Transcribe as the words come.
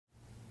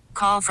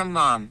Call from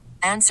mom.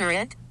 Answer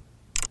it.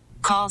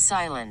 Call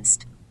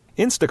silenced.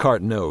 Instacart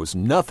knows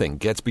nothing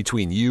gets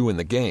between you and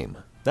the game.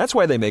 That's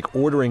why they make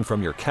ordering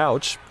from your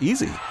couch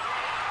easy.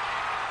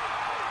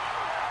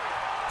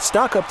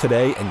 Stock up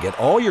today and get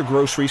all your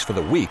groceries for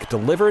the week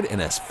delivered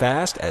in as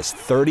fast as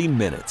 30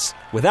 minutes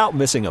without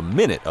missing a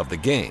minute of the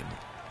game.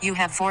 You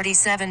have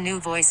 47 new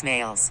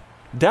voicemails.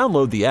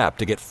 Download the app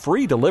to get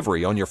free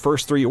delivery on your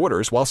first 3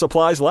 orders while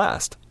supplies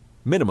last.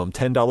 Minimum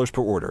 $10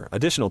 per order.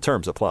 Additional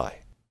terms apply.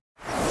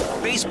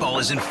 Baseball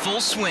is in full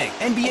swing.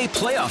 NBA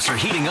playoffs are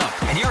heating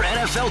up, and your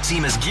NFL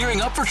team is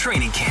gearing up for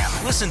training camp.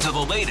 Listen to the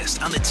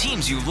latest on the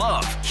teams you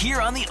love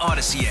here on the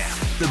Odyssey app.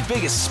 The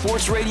biggest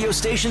sports radio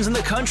stations in the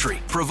country,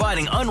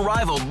 providing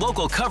unrivaled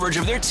local coverage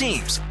of their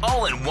teams,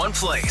 all in one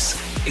place.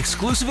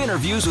 Exclusive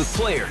interviews with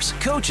players,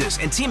 coaches,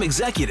 and team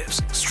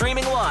executives,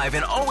 streaming live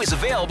and always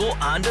available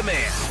on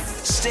demand.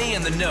 Stay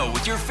in the know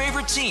with your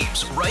favorite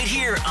teams right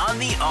here on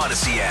the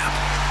Odyssey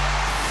app.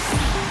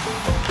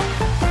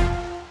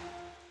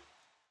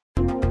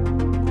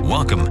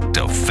 Welcome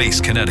to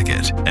Face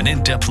Connecticut, an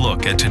in-depth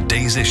look at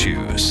today's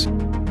issues.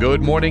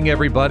 Good morning,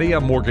 everybody.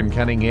 I'm Morgan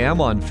Cunningham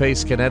on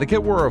Face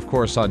Connecticut. We're, of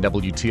course, on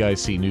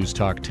WTIC News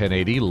Talk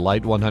 1080,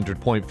 Light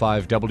 100.5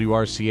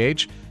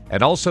 WRCH,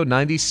 and also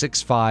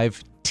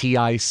 96.5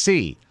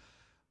 TIC.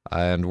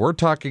 And we're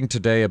talking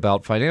today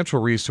about financial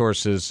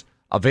resources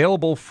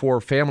available for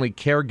family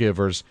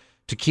caregivers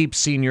to keep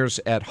seniors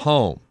at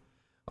home.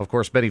 Of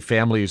course, many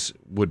families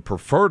would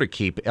prefer to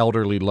keep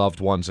elderly loved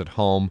ones at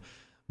home,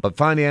 but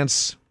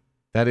finance,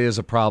 that is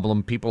a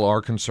problem. People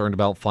are concerned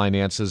about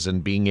finances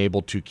and being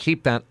able to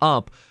keep that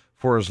up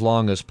for as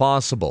long as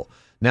possible.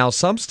 Now,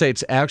 some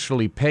states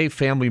actually pay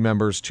family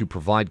members to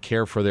provide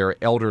care for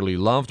their elderly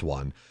loved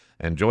one.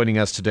 And joining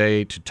us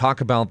today to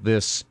talk about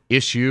this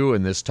issue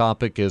and this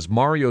topic is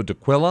Mario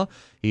D'Aquila.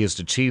 He is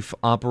the Chief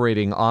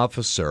Operating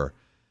Officer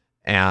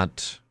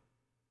at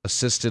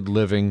Assisted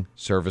Living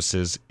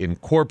Services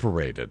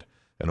Incorporated,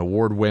 an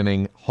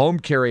award-winning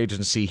home care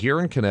agency here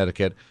in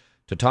Connecticut,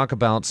 to talk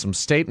about some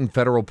state and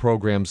federal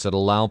programs that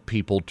allow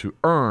people to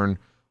earn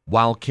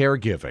while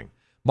caregiving.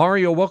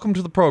 Mario, welcome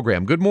to the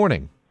program. Good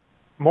morning.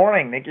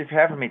 Morning. Thank you for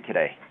having me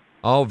today.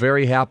 Oh,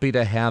 very happy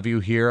to have you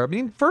here. I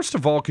mean, first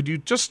of all, could you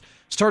just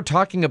start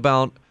talking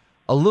about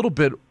a little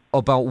bit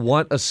about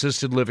what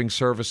Assisted Living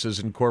Services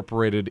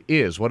Incorporated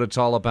is, what it's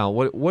all about?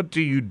 What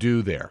do you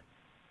do there?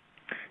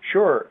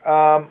 Sure.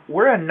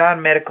 We're a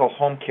non-medical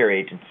home care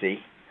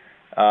agency.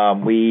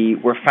 We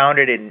were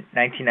founded in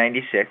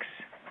 1996.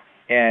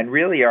 And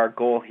really our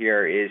goal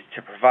here is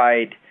to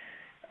provide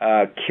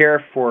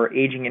care for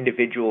aging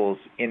individuals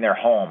in their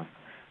home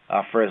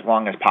for as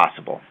long as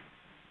possible.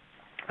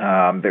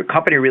 The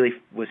company really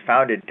was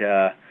founded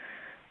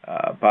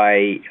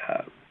by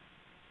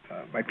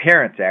my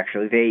parents,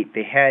 actually.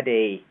 They had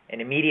an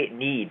immediate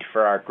need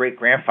for our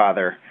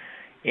great-grandfather,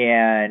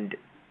 and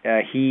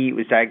he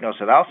was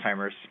diagnosed with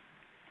Alzheimer's,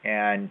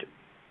 and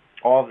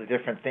all the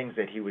different things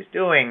that he was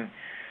doing,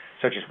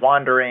 such as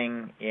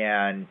wandering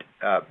and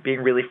being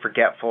really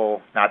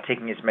forgetful, not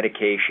taking his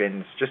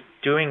medications, just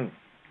doing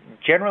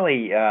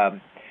generally,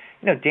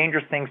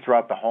 dangerous things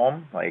throughout the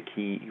home. Like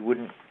he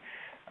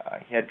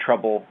had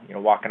trouble,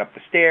 walking up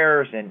the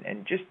stairs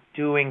and just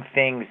doing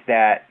things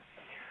that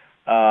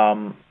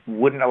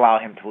wouldn't allow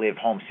him to live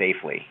home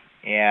safely.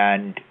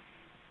 And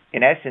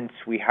in essence,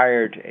 we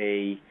hired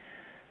a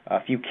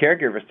few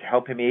caregivers to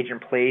help him age in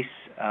place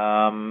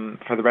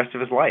for the rest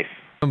of his life.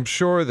 I'm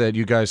sure that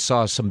you guys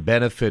saw some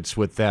benefits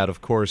with that,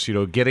 of course,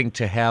 getting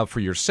to have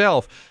for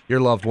yourself your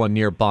loved one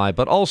nearby,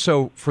 but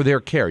also for their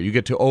care. You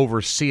get to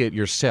oversee it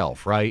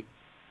yourself, right?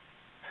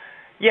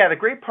 Yeah, the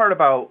great part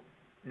about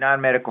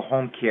non-medical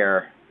home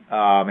care,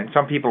 and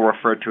some people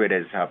refer to it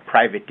as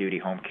private duty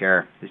home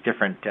care, there's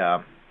different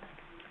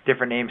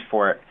names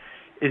for it,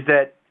 is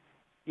that,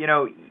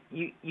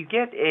 you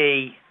get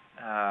a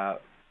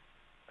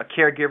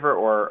caregiver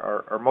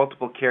or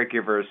multiple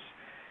caregivers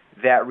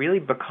that really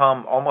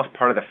become almost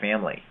part of the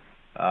family.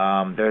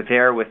 They're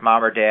there with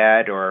mom or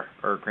dad or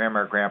grandma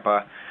or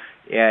grandpa,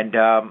 and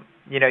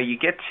you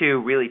get to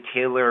really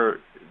tailor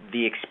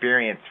the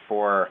experience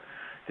for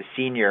the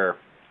senior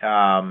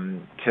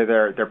to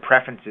their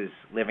preferences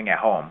living at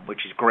home,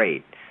 which is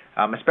great.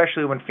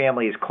 Especially when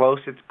family is close,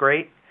 it's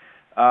great.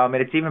 And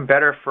it's even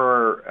better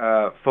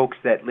for folks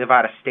that live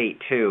out of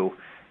state too,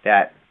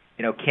 that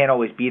can't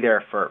always be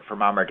there for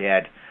mom or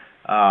dad.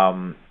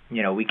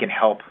 We can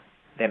help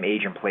them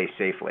age in place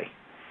safely.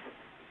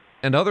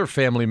 And other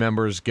family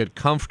members get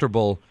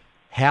comfortable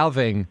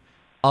having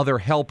other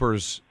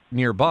helpers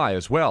nearby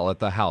as well at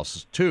the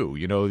house too.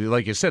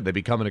 Like you said, they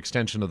become an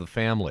extension of the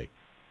family.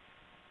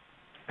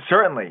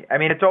 Certainly. I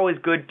mean, it's always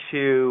good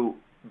to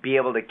be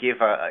able to give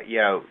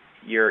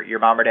your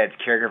mom or dad's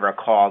caregiver a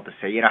call to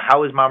say,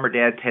 how is mom or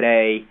dad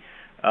today?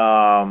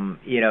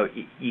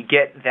 You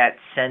get that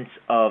sense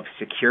of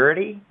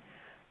security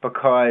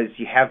because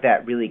you have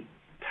that really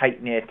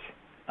tight-knit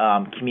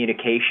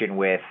communication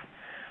with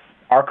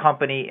our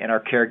company and our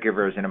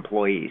caregivers and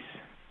employees.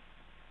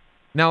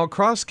 Now,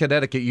 across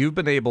Connecticut, you've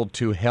been able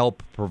to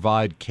help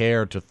provide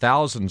care to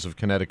thousands of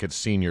Connecticut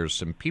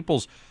seniors and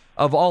peoples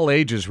of all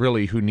ages,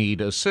 really, who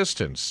need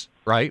assistance,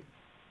 right?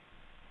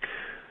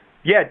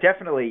 Yeah,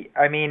 definitely.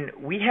 I mean,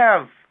 we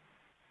have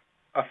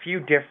a few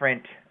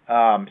different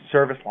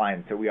service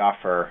lines that we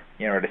offer,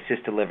 at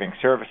assisted living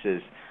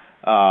services.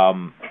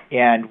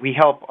 And we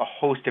help a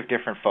host of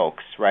different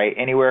folks, right?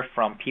 Anywhere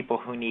from people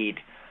who need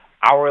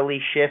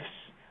hourly shifts.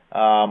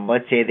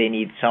 Let's say they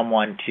need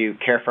someone to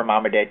care for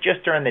mom or dad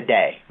just during the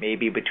day,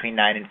 maybe between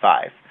 9 and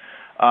 5,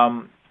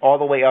 all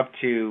the way up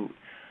to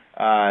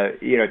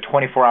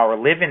 24-hour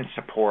live-in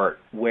support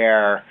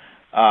where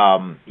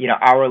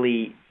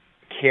hourly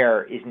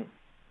care isn't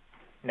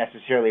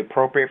necessarily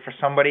appropriate for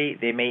somebody.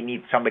 They may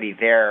need somebody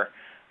there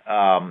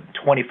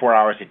 24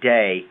 hours a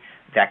day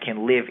that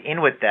can live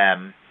in with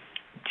them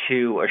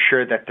to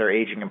assure that they're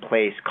aging in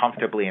place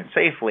comfortably and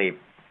safely,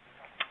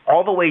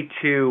 all the way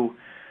to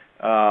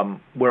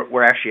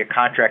we're actually a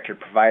contracted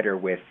provider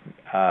with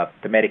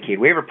the Medicaid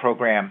waiver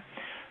program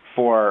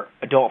for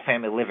adult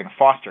family living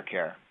foster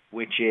care,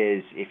 which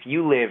is if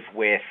you live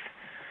with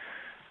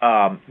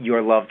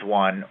your loved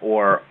one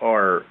or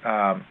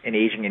an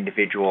aging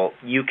individual,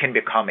 you can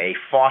become a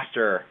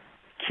foster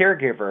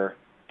caregiver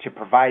to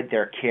provide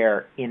their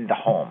care in the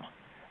home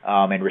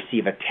and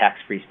receive a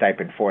tax-free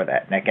stipend for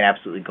that. And I can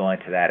absolutely go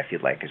into that if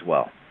you'd like as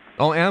well.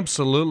 Oh,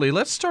 absolutely.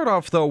 Let's start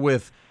off, though,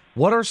 with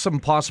what are some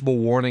possible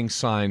warning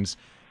signs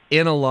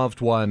in a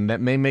loved one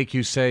that may make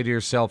you say to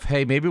yourself,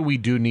 hey, maybe we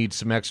do need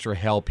some extra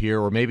help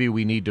here, or maybe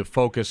we need to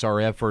focus our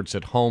efforts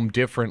at home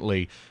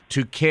differently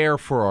to care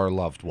for our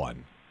loved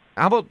one?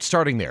 How about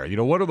starting there?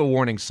 What are the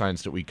warning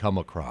signs that we come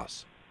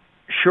across?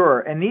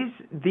 Sure, and these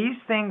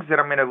things that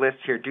I'm going to list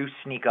here do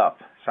sneak up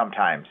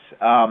sometimes.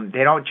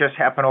 They don't just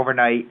happen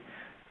overnight.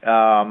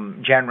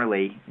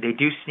 Generally, they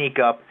do sneak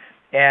up,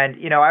 and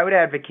I would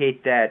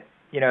advocate that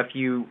if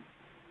you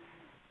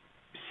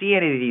see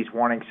any of these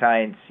warning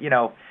signs,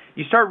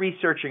 you start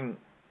researching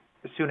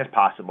as soon as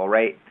possible.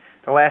 Right,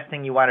 the last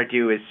thing you want to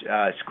do is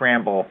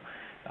scramble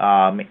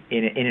in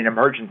an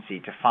emergency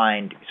to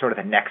find sort of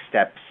the next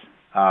steps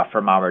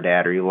for mom or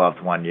dad or your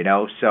loved one.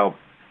 So.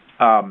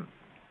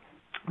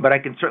 But I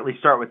can certainly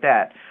start with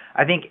that.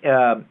 I think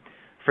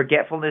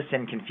forgetfulness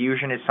and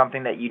confusion is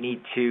something that you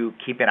need to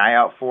keep an eye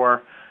out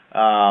for.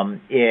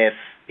 If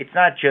it's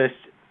not just,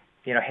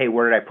 hey,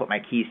 where did I put my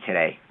keys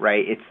today,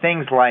 right? It's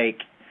things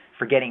like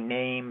forgetting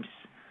names,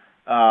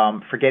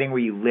 forgetting where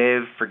you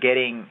live,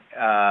 forgetting,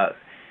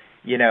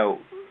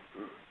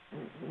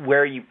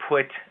 where you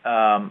put,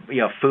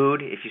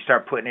 food. If you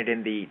start putting it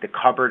in the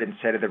cupboard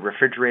instead of the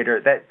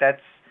refrigerator,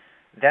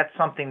 that's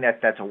something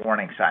that's a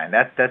warning sign.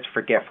 That's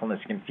forgetfulness,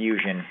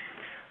 confusion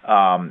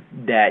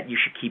that you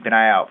should keep an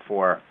eye out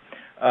for.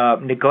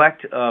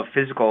 Neglect of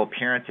physical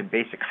appearance and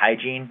basic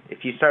hygiene.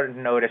 If you start to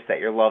notice that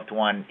your loved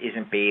one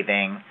isn't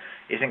bathing,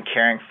 isn't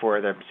caring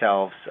for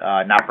themselves,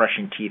 not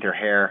brushing teeth or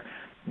hair,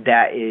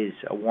 that is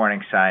a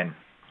warning sign.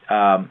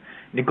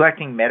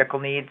 Neglecting medical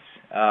needs.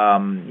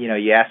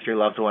 You ask your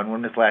loved one,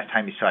 when was the last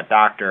time you saw a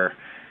doctor?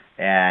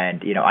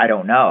 And, I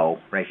don't know,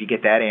 right? If you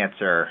get that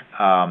answer,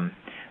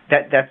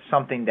 that's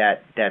something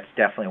that's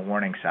definitely a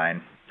warning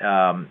sign.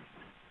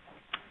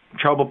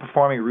 Trouble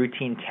performing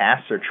routine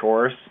tasks or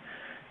chores,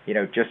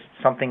 just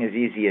something as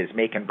easy as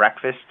making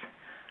breakfast.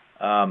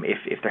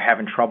 If they're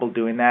having trouble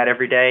doing that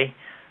every day,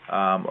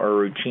 or a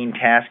routine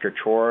task or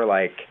chore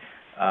like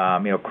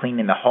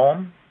cleaning the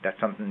home, that's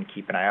something to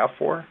keep an eye out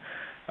for.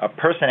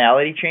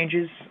 Personality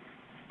changes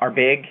are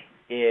big.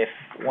 If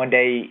one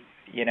day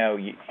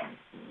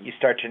you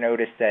start to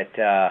notice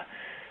that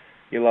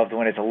your loved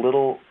one is a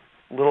little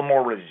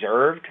more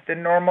reserved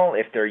than normal,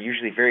 if they're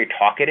usually very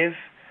talkative,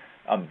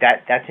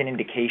 that's an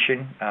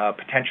indication,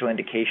 potential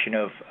indication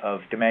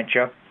of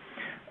dementia.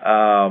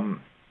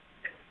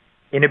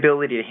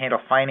 Inability to handle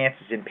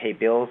finances and pay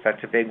bills,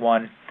 that's a big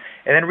one.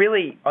 And then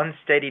really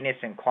unsteadiness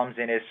and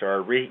clumsiness or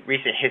a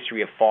recent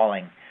history of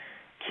falling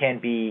can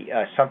be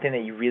something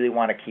that you really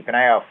want to keep an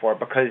eye out for,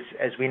 because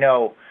as we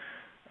know,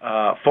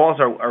 falls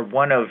are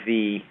one of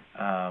the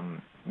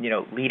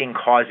leading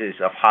causes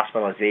of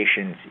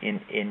hospitalizations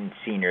in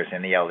seniors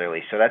and the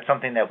elderly. So that's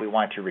something that we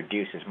want to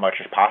reduce as much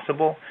as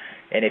possible.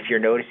 And if you're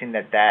noticing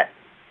that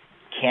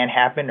can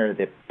happen or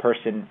the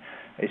person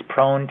is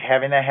prone to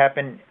having that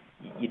happen,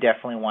 you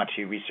definitely want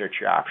to research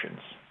your options.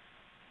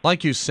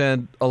 Like you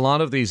said, a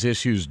lot of these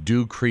issues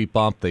do creep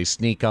up. They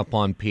sneak up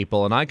on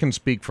people. And I can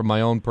speak from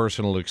my own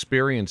personal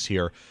experience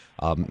here,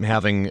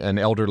 having an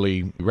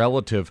elderly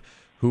relative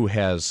who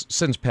has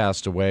since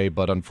passed away,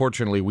 but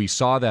unfortunately we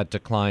saw that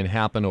decline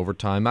happen over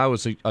time. I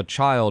was a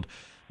child,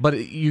 but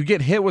you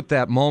get hit with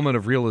that moment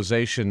of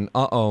realization,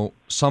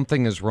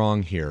 something is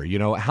wrong here.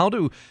 How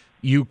do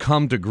you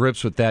come to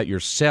grips with that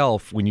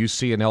yourself when you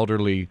see an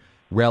elderly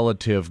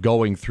relative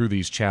going through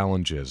these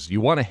challenges? You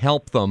want to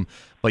help them,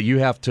 but you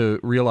have to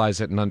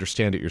realize it and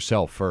understand it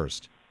yourself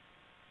first.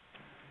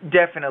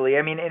 Definitely.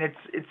 I mean, and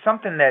it's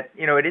something that,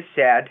 it is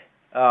sad.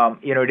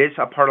 It is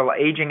a part of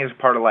aging is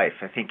a part of life.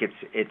 I think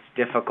it's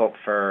difficult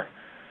for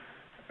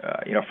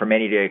for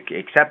many to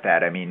accept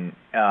that. I mean,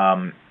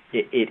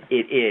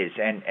 it is,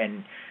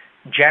 and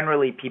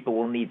generally people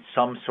will need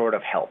some sort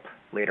of help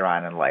later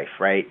on in life,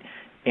 right?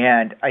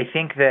 And I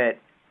think that,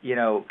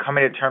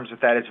 coming to terms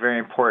with that is very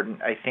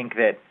important. I think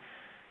that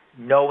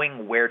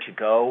knowing where to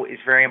go is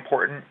very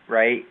important,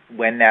 right?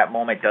 When that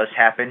moment does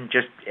happen,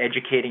 just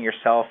educating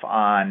yourself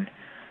on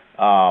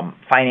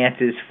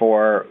finances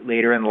for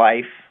later in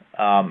life,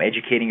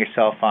 educating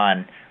yourself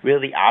on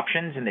really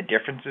options and the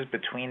differences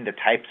between the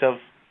types of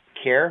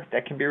care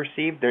that can be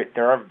received.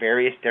 There are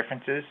various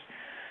differences,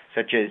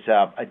 such as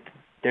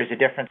there's a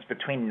difference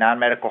between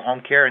non-medical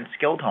home care and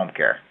skilled home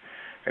care.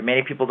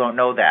 Many people don't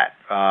know that.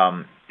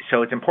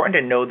 So it's important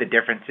to know the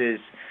differences.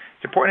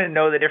 It's important to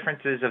know the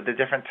differences of the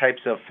different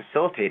types of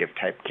facilitative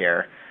type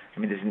care. I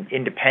mean, there's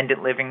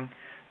independent living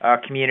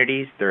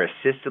communities, there are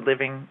assisted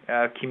living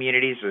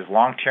communities, there's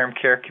long-term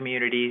care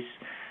communities,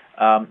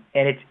 and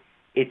it's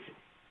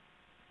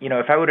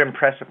if I would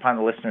impress upon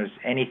the listeners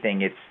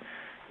anything, it's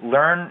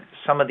learn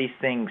some of these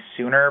things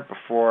sooner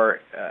before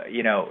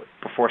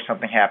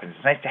something happens.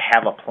 It's nice to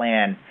have a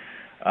plan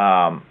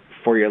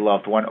for your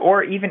loved one,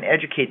 or even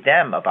educate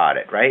them about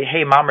it, right?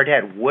 Hey, mom or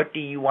dad, what do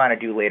you want to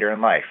do later in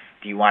life?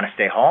 Do you want to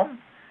stay home?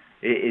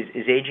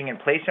 Is aging in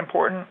place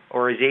important,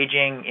 or is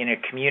aging in a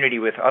community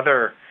with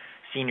other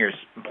seniors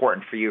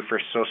important for you for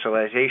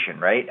socialization,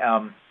 right?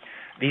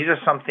 These are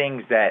some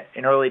things that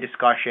in early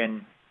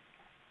discussion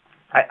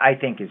I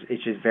think is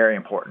just very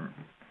important.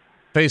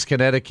 Face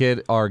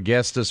Connecticut, our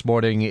guest this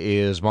morning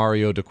is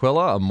Mario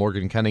D'Aquila of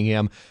Morgan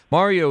Cunningham.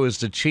 Mario is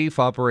the Chief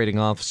Operating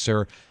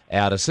Officer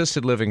at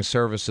Assisted Living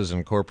Services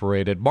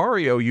Incorporated.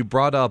 Mario, you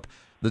brought up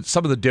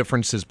some of the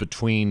differences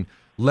between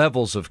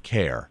levels of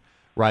care,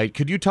 right?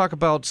 Could you talk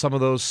about some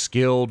of those,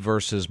 skilled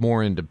versus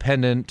more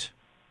independent?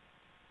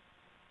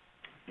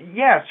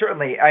 Yeah,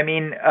 certainly. I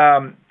mean,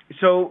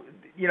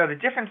 the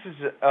differences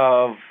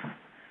of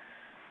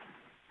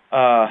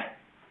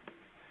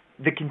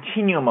the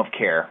continuum of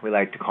care, we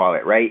like to call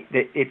it, right?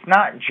 It's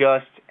not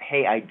just,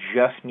 hey, I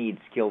just need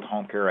skilled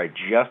home care, I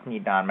just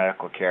need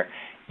non-medical care.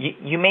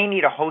 You may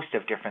need a host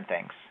of different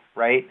things,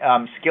 right?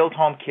 Skilled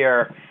home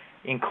care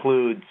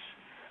includes,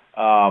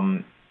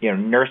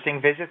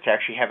 nursing visits,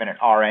 actually having an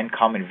RN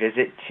come and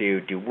visit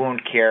to do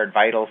wound care,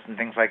 vitals, and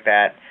things like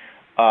that,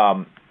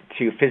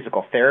 to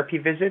physical therapy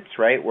visits,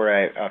 right,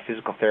 where a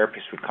physical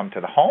therapist would come to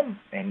the home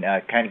and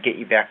kind of get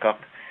you back up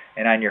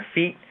and on your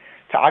feet,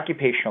 to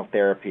occupational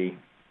therapy,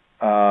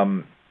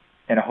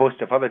 and a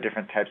host of other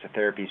different types of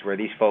therapies where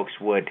these folks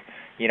would,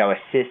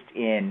 assist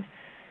in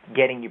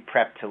getting you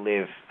prepped to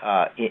live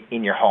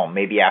in your home,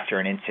 maybe after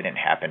an incident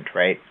happened,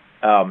 right?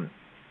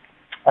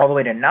 All the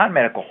way to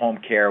non-medical home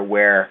care,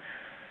 where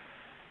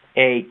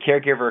a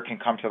caregiver can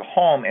come to the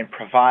home and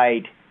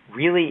provide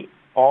really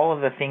all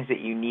of the things that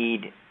you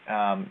need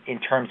in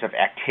terms of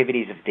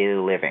activities of daily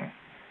living.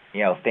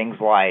 Things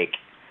like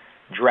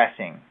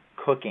dressing,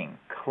 cooking,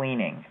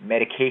 cleaning,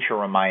 medication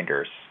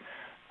reminders,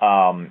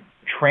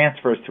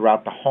 transfers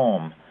throughout the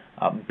home,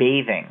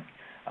 bathing,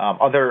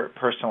 other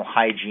personal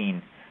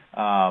hygiene,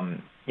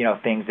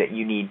 things that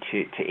you need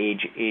to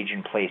age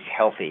in place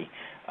healthy.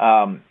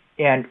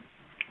 And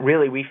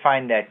really, we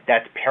find that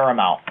that's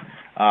paramount,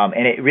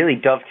 and it really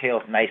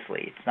dovetails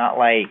nicely. It's not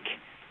like,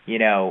 you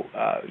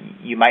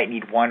might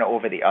need one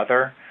over the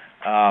other.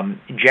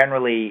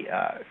 Generally,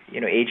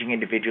 aging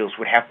individuals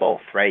would have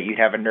both, right? You'd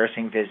have a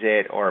nursing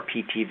visit or a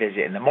PT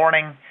visit in the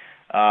morning,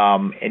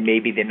 and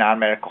maybe the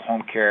non-medical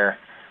home care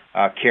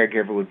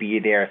caregiver would be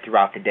there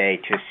throughout the day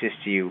to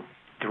assist you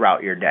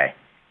throughout your day.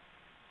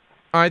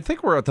 I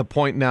think we're at the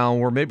point now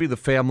where maybe the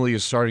family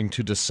is starting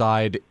to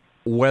decide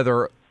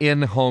whether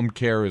in-home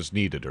care is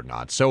needed or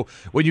not. So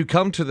when you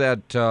come to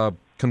that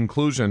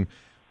conclusion,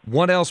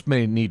 what else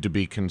may need to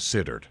be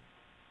considered?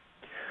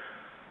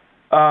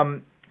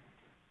 Finances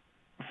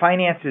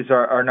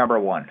are number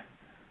one,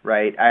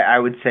 right? I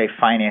would say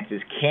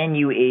finances. Can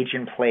you age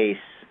in place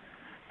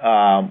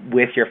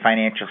with your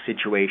financial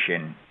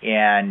situation?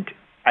 And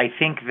I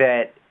think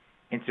that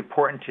it's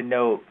important to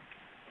note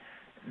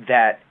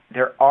that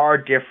there are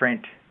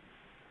different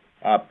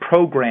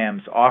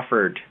programs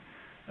offered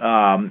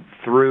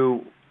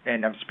through,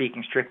 and I'm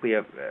speaking strictly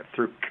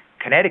through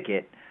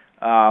Connecticut,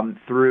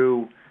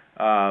 through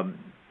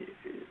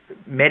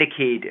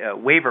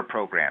Medicaid waiver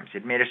programs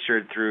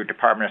administered through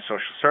Department of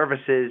Social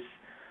Services,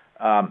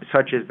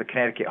 such as the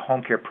Connecticut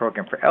Home Care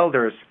Program for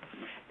Elders.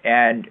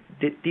 And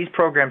these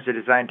programs are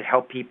designed to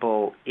help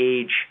people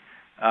age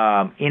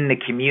in the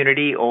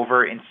community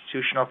over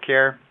institutional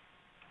care.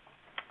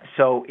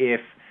 So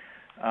if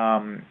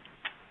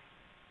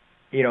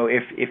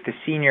the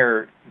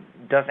senior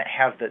doesn't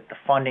have the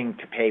funding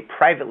to pay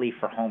privately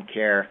for home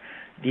care,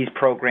 these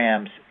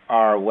programs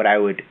are what I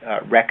would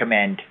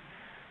recommend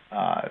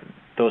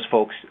those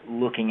folks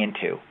looking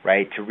into,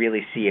 right, to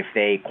really see if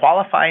they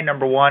qualify,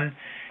 number one,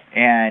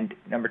 and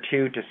number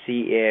two, to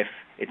see if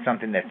it's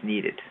something that's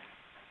needed.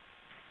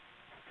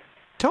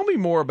 Tell me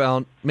more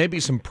about maybe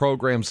some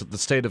programs that the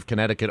state of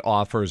Connecticut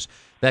offers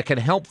that can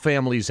help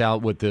families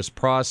out with this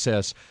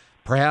process,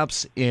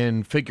 perhaps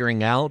in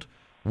figuring out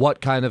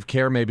what kind of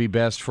care may be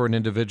best for an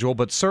individual,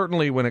 but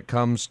certainly when it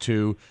comes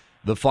to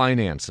the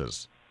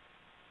finances.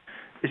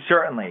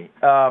 Certainly.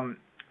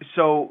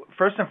 So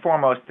first and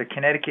foremost, the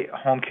Connecticut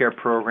Home Care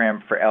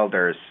Program for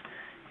Elders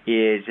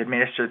is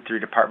administered through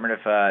Department of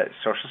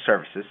Social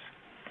Services.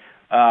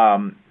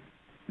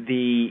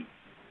 The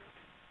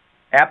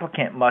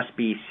applicant must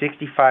be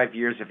 65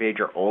 years of age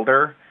or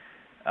older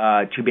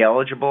to be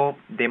eligible.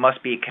 They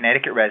must be a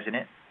Connecticut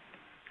resident,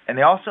 and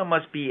they also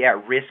must be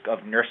at risk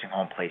of nursing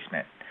home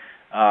placement.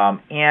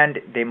 And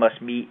they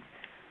must meet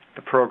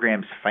the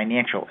program's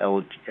financial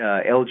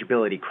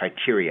eligibility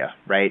criteria,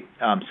 right?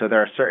 So there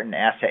are certain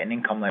asset and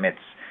income limits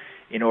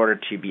in order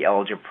to be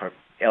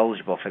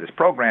eligible for this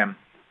program.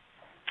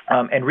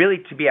 And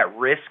really, to be at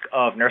risk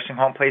of nursing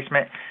home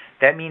placement,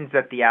 that means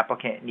that the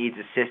applicant needs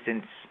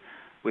assistance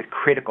with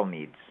critical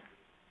needs,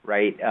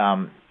 right?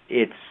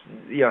 It's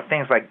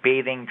things like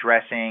bathing,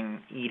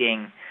 dressing,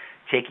 eating,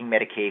 taking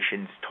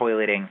medications,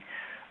 toileting,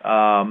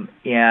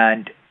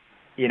 and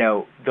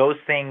those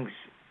things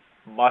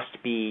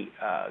must be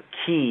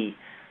key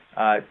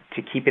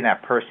to keeping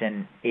that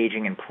person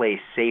aging in place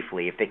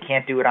safely. If they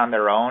can't do it on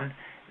their own,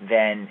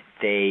 then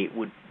they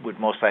would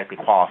most likely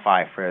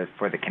qualify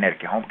for the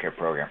Connecticut Home Care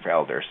Program for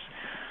Elders.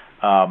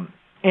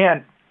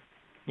 And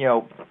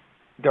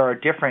there are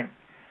different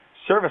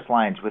service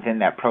lines within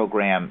that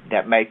program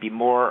that might be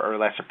more or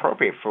less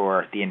appropriate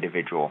for the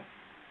individual.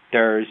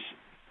 There's,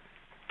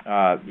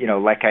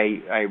 like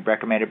I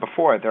recommended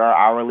before, there are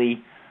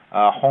hourly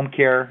home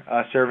care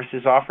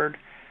services offered.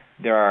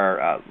 There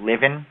are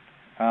live-in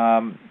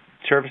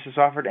services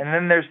offered. And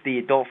then there's the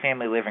Adult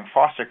Family Living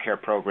Foster Care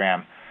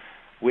Program,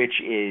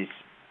 which is,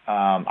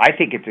 I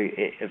think it's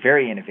a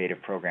very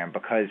innovative program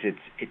because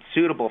it's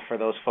suitable for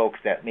those folks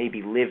that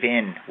maybe live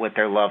in with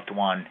their loved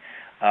one.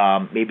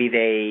 Maybe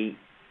they,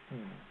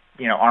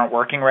 aren't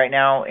working right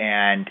now,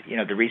 and,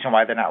 the reason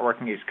why they're not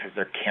working is because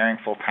they're caring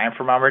full-time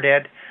for mom or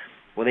dad.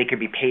 Well, they could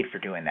be paid for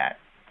doing that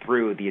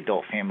through the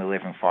Adult Family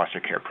Living Foster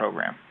Care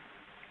Program.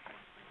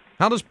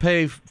 How does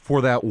pay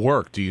for that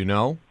work? Do you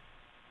know?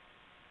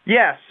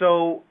 Yeah,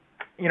 so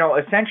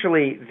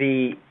essentially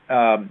the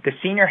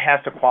senior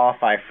has to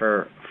qualify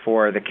for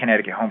the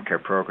Connecticut Home Care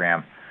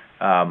Program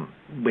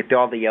with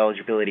all the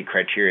eligibility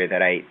criteria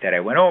that I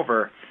went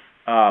over.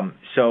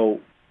 So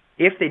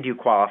if they do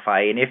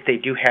qualify, and if they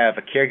do have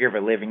a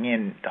caregiver living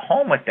in the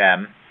home with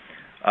them,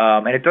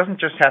 and it doesn't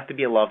just have to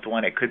be a loved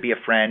one, it could be a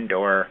friend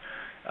or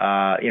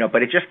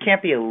but it just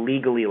can't be a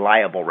legally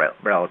liable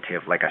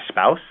relative like a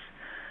spouse.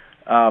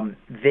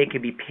 They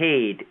could be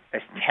paid a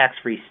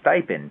tax-free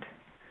stipend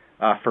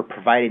for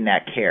providing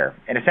that care.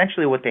 And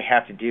essentially what they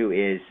have to do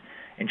is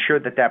ensure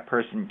that that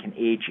person can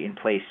age in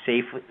place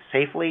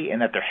safely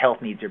and that their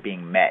health needs are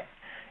being met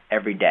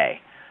every day.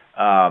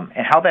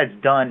 And how that's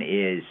done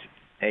is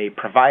a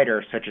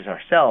provider such as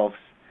ourselves,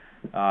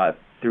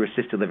 through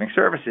Assisted Living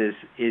Services,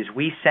 is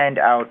we send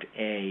out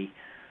a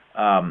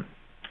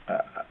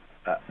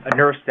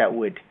nurse that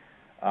would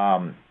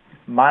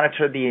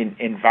monitor the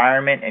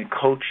environment and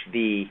coach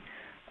the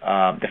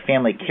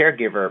family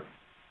caregiver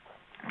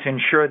to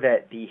ensure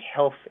that the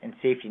health and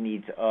safety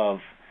needs of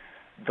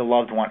the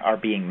loved one are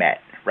being met,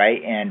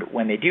 right? And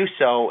when they do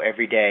so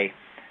every day,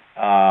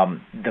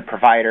 the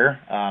provider,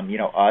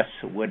 us,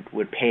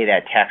 would pay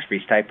that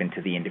tax-free stipend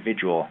to the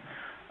individual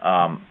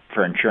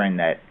for ensuring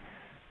that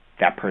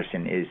that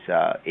person is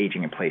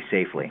aging in place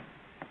safely.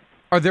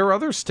 Are there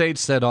other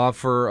states that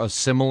offer a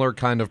similar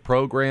kind of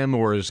program,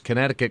 or is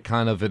Connecticut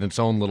kind of in its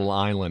own little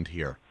island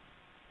here?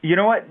 You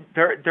know what?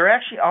 There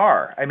actually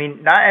are. I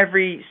mean, not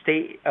every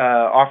state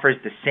offers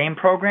the same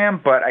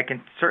program, but I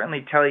can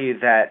certainly tell you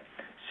that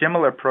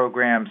similar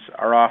programs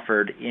are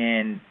offered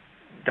in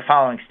the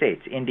following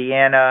states: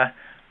 Indiana,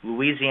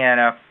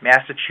 Louisiana,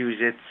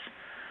 Massachusetts,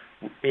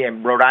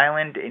 Rhode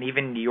Island, and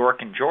even New York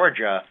and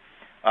Georgia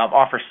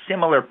offer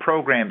similar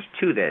programs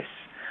to this.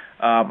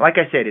 Like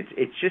I said,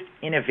 it's just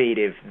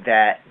innovative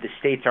that the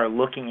states are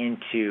looking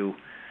into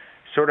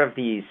sort of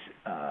these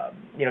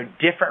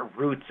different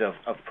routes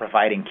of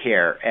providing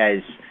care,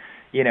 as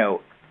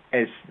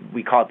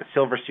we call it the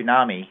silver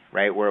tsunami,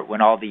 right? Where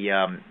when all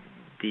the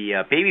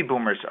baby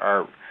boomers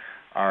are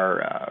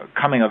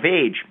coming of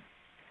age,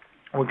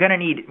 we're going to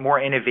need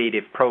more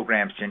innovative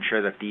programs to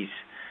ensure that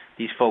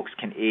these folks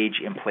can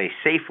age in place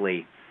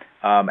safely.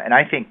 And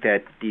I think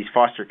that these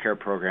foster care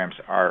programs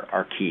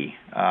are key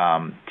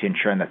to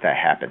ensuring that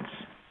happens.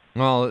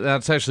 Well,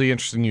 that's actually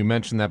interesting you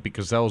mentioned that,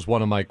 because that was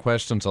one of my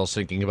questions I was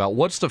thinking about.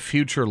 What's the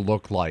future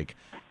look like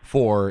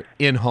for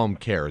in-home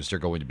care? Is there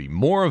going to be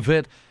more of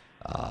it,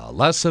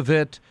 less of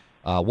it?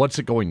 What's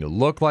it going to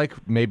look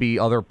like? Maybe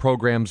other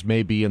programs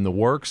may be in the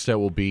works that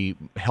will be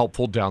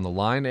helpful down the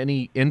line.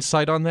 Any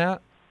insight on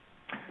that?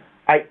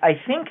 I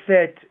think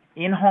that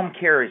in-home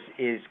care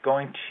is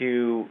going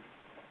to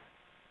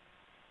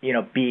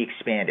be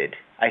expanded.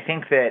 I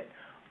think that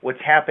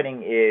what's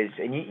happening is,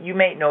 and you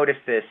may notice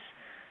this,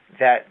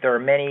 that there are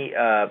many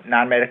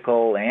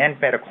non-medical and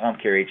medical home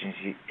care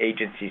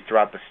agencies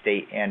throughout the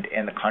state and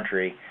the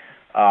country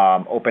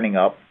opening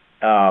up.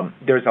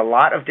 there's a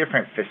lot of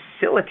different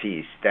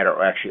facilities that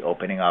are actually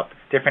opening up,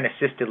 different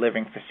assisted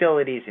living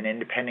facilities and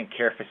independent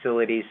care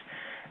facilities.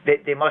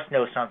 They must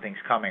know something's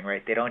coming,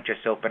 right? They don't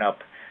just open up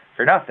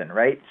for nothing,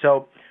 right?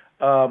 So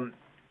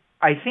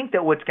I think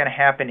that what's going to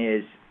happen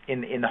is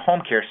in the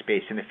home care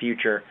space in the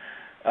future,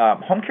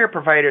 home care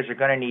providers are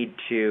going to need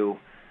to,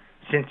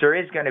 since there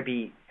is going to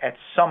be at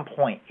some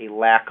point a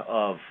lack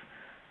of,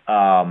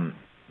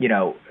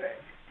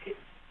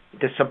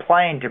 the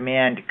supply and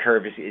demand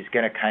curve is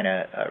going to kind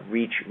of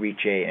reach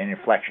an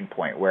inflection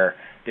point where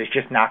there's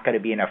just not going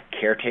to be enough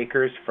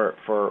caretakers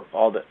for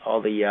all the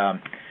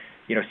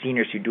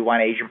seniors who do want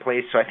to age in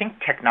place. So I think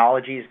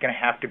technology is going to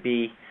have to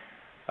be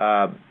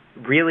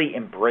really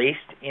embraced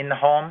in the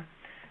home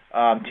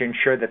to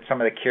ensure that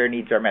some of the care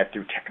needs are met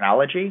through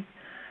technology.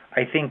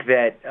 I think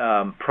that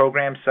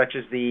programs such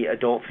as the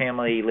Adult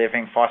Family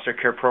Living Foster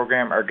Care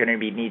Program are going to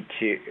need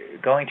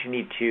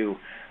to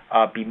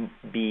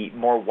be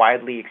more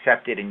widely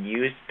accepted and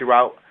used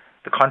throughout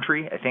the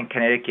country. I think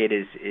Connecticut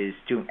is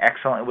doing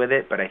excellent with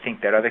it, but I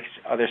think that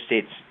other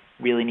states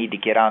really need to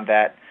get on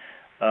that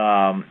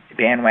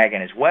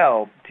bandwagon as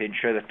well to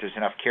ensure that there's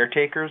enough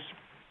caretakers.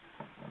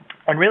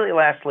 And really,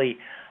 lastly,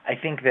 I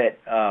think that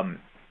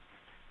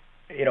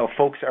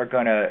folks are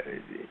going to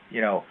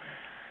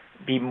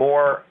be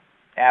more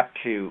apt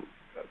to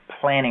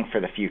planning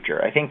for the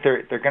future. I think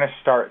they're going to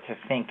start to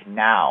think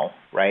now,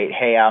 right?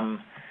 Hey,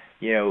 I'm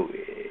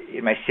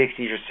in my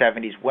 60s or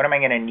 70s, what am I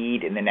going to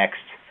need in the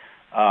next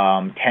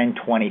 10,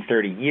 20,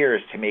 30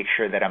 years to make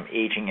sure that I'm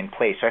aging in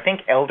place? So I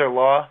think elder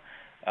law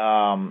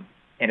and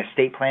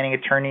estate planning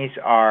attorneys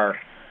are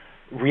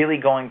really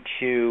going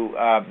to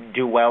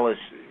do well as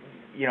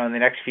in the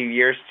next few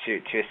years to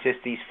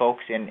assist these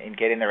folks in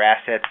getting their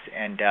assets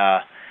and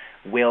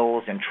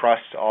wills and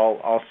trusts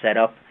all set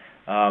up.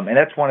 And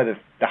that's one of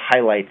the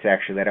highlights,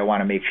 actually, that I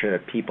want to make sure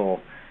that people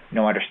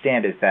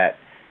understand is that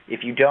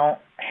if you don't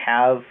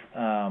have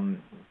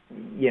an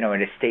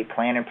estate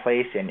plan in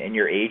place and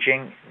you're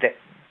aging, that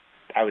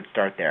I would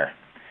start there.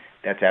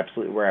 That's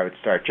absolutely where I would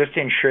start, just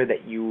to ensure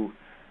that you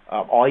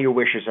all your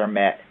wishes are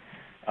met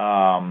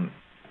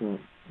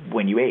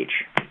when you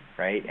age,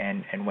 right?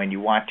 And when you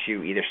want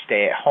to either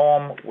stay at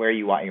home, where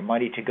you want your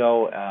money to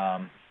go,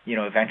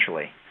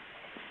 eventually.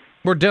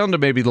 We're down to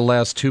maybe the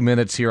last 2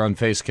 minutes here on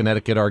Face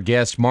Connecticut. Our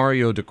guest,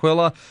 Mario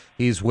D'Aquila,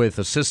 he's with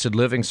Assisted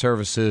Living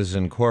Services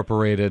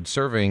Incorporated,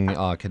 serving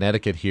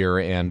Connecticut here,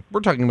 and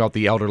we're talking about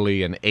the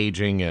elderly and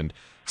aging and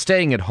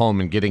staying at home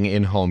and getting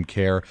in-home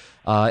care.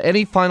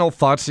 Any final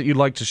thoughts that you'd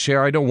like to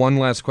share? I know one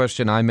last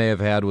question I may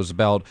have had was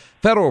about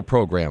federal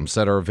programs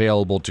that are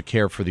available to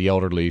care for the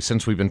elderly,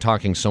 since we've been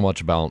talking so much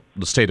about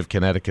the state of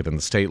Connecticut and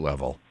the state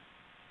level.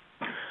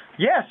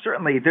 Yeah,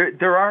 certainly.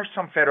 There are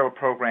some federal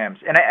programs,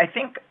 and I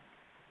think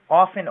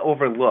often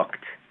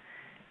overlooked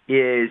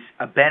is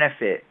a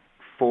benefit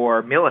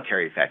for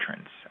military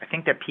veterans. I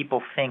think that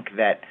people think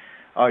that,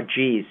 oh,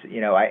 geez,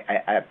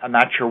 I'm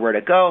not sure where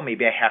to go.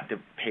 Maybe I have to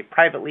pay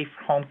privately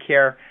for home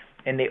care,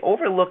 and they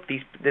overlook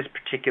this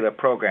particular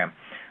program.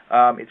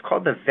 It's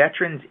called the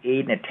Veterans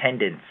Aid and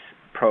Attendance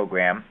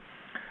Program,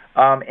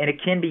 and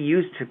it can be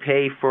used to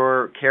pay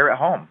for care at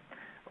home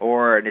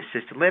or an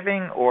assisted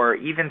living or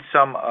even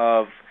some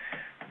of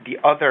the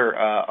other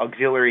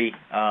auxiliary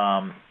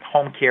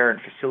home care and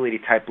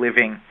facility-type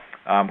living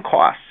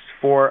costs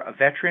for a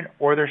veteran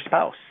or their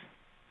spouse.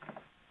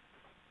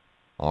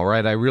 All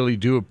right, I really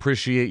do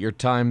appreciate your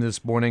time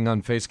this morning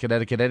on Face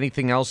Connecticut.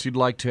 Anything else you'd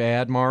like to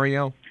add,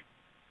 Mario?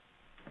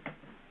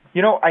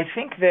 I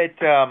think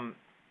that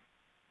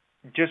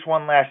just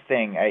one last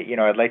thing,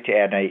 I'd like to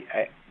add. I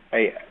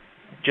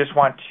just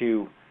want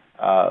to,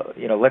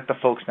 let the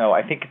folks know.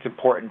 I think it's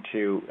important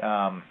to,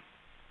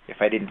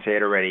 if I didn't say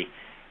it already,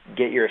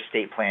 get your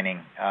estate planning,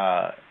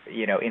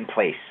 in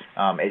place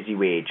as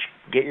you age.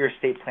 Get your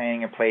estate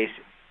planning in place.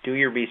 Do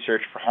your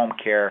research for home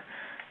care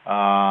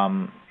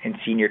and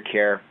senior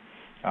care.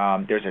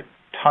 There's a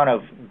ton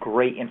of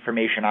great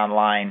information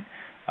online.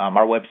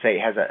 Our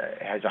website has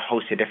a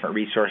host of different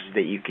resources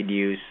that you could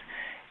use,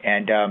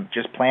 and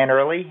just plan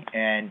early,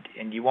 and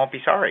you won't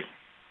be sorry.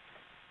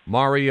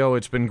 Mario,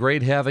 it's been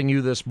great having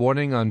you this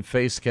morning on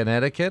Face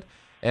Connecticut.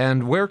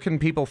 And where can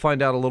people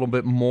find out a little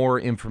bit more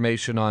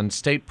information on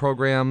state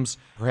programs,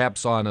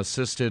 perhaps on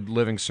Assisted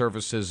Living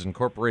Services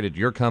Incorporated,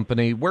 your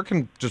company? Where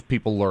can just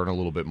people learn a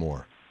little bit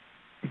more?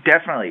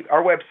 Definitely.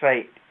 Our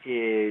website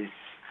is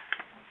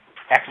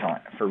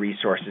excellent for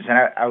resources. And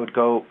I would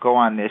go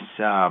on this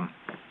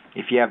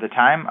if you have the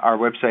time. Our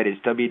website is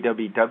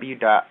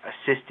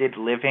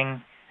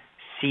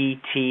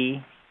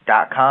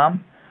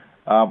www.assistedlivingct.com,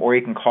 or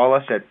you can call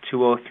us at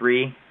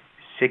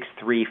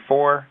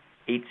 203-634-8668.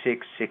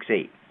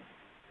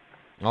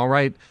 All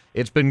right.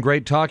 It's been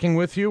great talking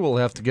with you. We'll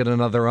have to get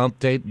another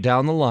update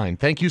down the line.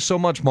 Thank you so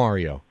much,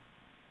 Mario.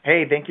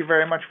 Hey, thank you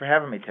very much for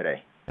having me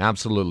today.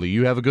 Absolutely.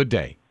 You have a good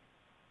day.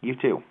 You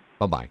too.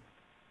 Bye-bye.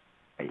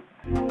 Bye.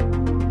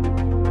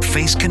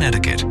 Face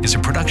Connecticut is a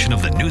production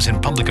of the News and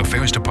Public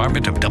Affairs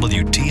Department of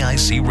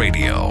WTIC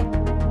Radio.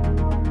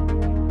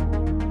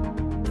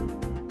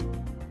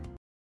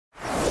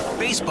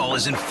 baseball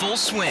is in full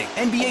swing.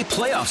 NBA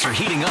playoffs are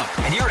heating up,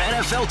 and your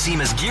NFL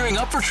team is gearing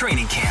up for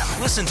training camp.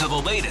 Listen to the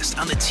latest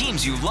on the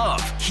teams you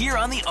love here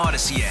on the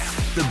Odyssey app.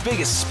 The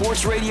biggest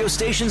sports radio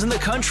stations in the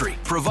country,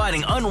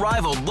 providing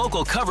unrivaled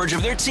local coverage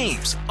of their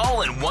teams,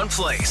 all in one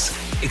place.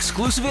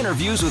 Exclusive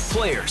interviews with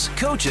players,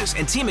 coaches,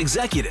 and team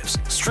executives,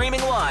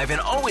 streaming live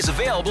and always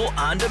available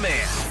on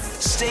demand.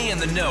 Stay in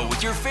the know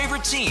with your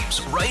favorite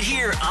teams right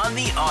here on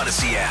the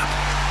Odyssey app.